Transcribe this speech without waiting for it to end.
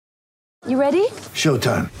You ready?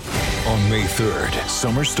 Showtime. On May 3rd,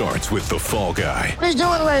 summer starts with The Fall Guy. Let's do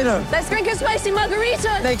it later. Let's drink a spicy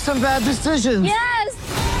margarita. Make some bad decisions. Yes!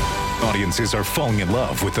 Audiences are falling in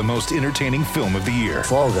love with the most entertaining film of the year.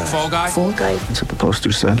 Fall Guy. Fall Guy? Fall guy. That's what the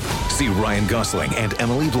poster said. See Ryan Gosling and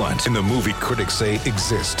Emily Blunt in the movie critics say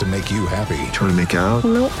exists to make you happy. Trying to make it out?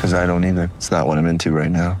 Nope. Because I don't either. It's not what I'm into right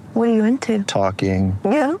now. What are you into? Talking.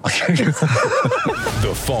 Yeah.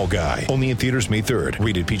 The Fall Guy. Only in theaters May 3rd.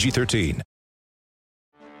 Rated PG-13.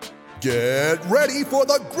 Get ready for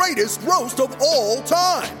the greatest roast of all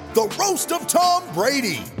time, the Roast of Tom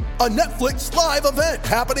Brady, a Netflix live event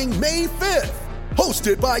happening May 5th.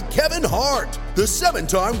 Hosted by Kevin Hart, the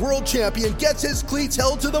 7-time world champion gets his cleats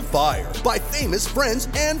held to the fire by famous friends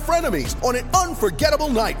and frenemies on an unforgettable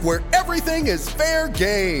night where everything is fair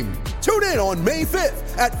game. Tune in on May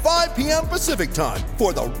 5th at 5 p.m. Pacific time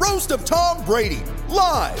for the Roast of Tom Brady,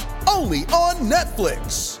 live only on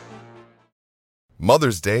Netflix.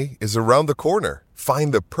 Mother's Day is around the corner.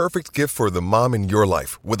 Find the perfect gift for the mom in your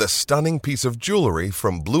life with a stunning piece of jewelry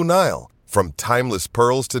from Blue Nile. From timeless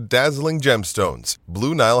pearls to dazzling gemstones,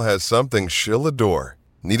 Blue Nile has something she'll adore.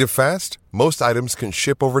 Need it fast? Most items can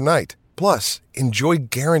ship overnight. Plus, enjoy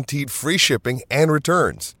guaranteed free shipping and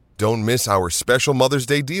returns. Don't miss our special Mother's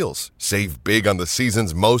Day deals. Save big on the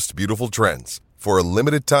season's most beautiful trends. For a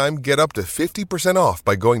limited time, get up to 50% off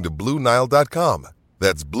by going to BlueNile.com.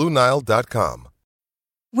 That's BlueNile.com.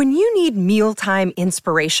 When you need mealtime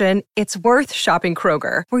inspiration, it's worth shopping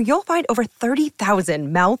Kroger, where you'll find over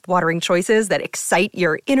 30,000 mouth-watering choices that excite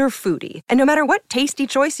your inner foodie. And no matter what tasty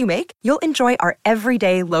choice you make, you'll enjoy our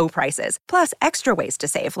everyday low prices, plus extra ways to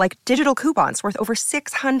save, like digital coupons worth over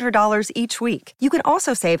 $600 each week. You can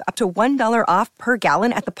also save up to $1 off per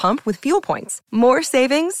gallon at the pump with fuel points. More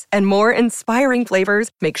savings and more inspiring flavors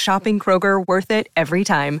make shopping Kroger worth it every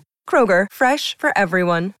time. Kroger, fresh for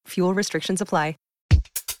everyone. Fuel restrictions apply.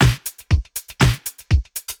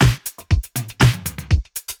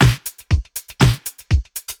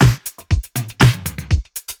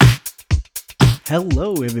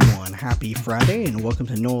 Hello everyone, happy Friday and welcome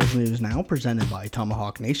to Noles News Now presented by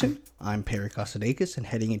Tomahawk Nation. I'm Perry Kostadakis and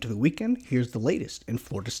heading into the weekend, here's the latest in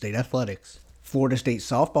Florida State athletics. Florida State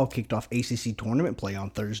softball kicked off ACC tournament play on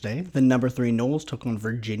Thursday. The number 3 Noles took on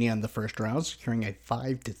Virginia in the first round, securing a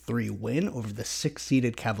 5-3 win over the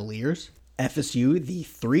 6-seeded Cavaliers. FSU, the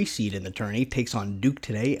 3 seed in the tourney, takes on Duke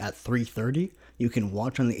today at 3:30. You can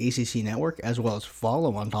watch on the ACC network as well as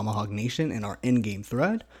follow on Tomahawk Nation in our in-game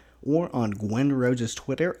thread, or on Gwen Rhodes'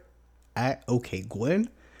 Twitter at OKGwen,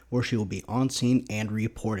 where she will be on scene and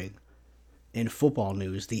reporting. In football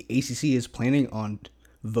news, the ACC is planning on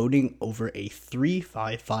voting over a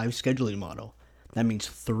 3-5-5 scheduling model. That means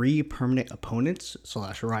 3 permanent opponents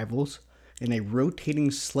 / rivals in a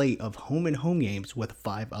rotating slate of home and home games with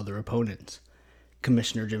 5 other opponents.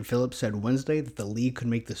 Commissioner Jim Phillips said Wednesday that the league could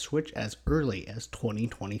make the switch as early as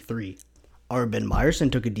 2023. Our Ben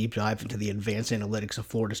Meyerson took a deep dive into the advanced analytics of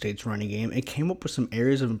Florida State's running game and came up with some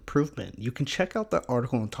areas of improvement. You can check out the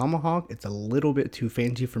article on Tomahawk. It's a little bit too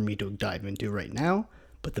fancy for me to dive into right now,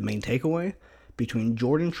 but the main takeaway, between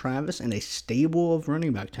Jordan Travis and a stable of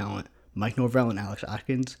running back talent, Mike Norvell and Alex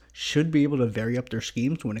Atkins should be able to vary up their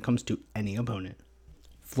schemes when it comes to any opponent.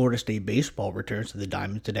 Florida State baseball returns to the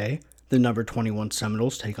diamond today. The number 21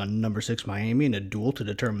 Seminoles take on number 6 Miami in a duel to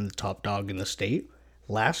determine the top dog in the state.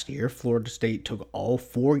 Last year, Florida State took all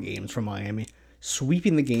 4 games from Miami,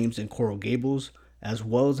 sweeping the games in Coral Gables as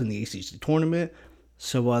well as in the ACC tournament,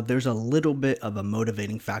 so there's a little bit of a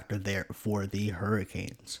motivating factor there for the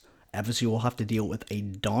Hurricanes. FSU will have to deal with a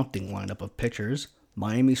daunting lineup of pitchers.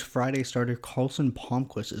 Miami's Friday starter Carlson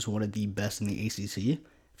Palmquist is one of the best in the ACC.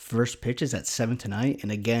 First pitch is at 7 tonight,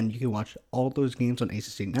 and again, you can watch all those games on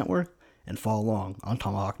ACC Network and follow along on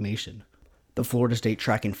Tomahawk Nation. The Florida State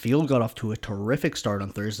track and field got off to a terrific start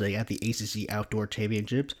on Thursday at the ACC Outdoor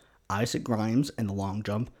Championships. Isaac Grimes in the long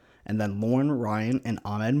jump, and then Lauren Ryan and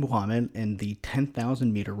Ahmed Muhammad in the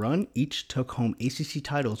 10,000 meter run each took home ACC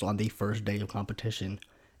titles on the first day of competition.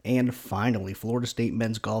 And finally, Florida State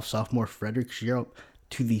men's golf sophomore Frederick Schierp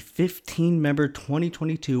to the 15-member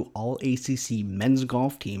 2022 All-ACC men's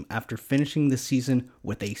golf team after finishing the season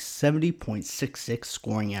with a 70.66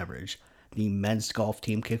 scoring average. The men's golf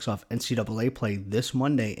team kicks off NCAA play this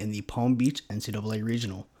Monday in the Palm Beach NCAA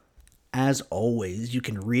Regional. As always, you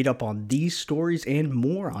can read up on these stories and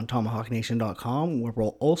more on TomahawkNation.com, where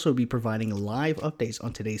we'll also be providing live updates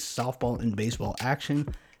on today's softball and baseball action.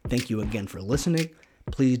 Thank you again for listening.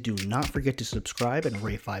 Please do not forget to subscribe and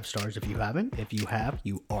rate 5 stars if you haven't. If you have,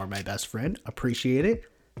 you are my best friend. Appreciate it.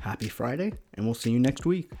 Happy Friday, and we'll see you next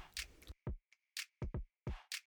week.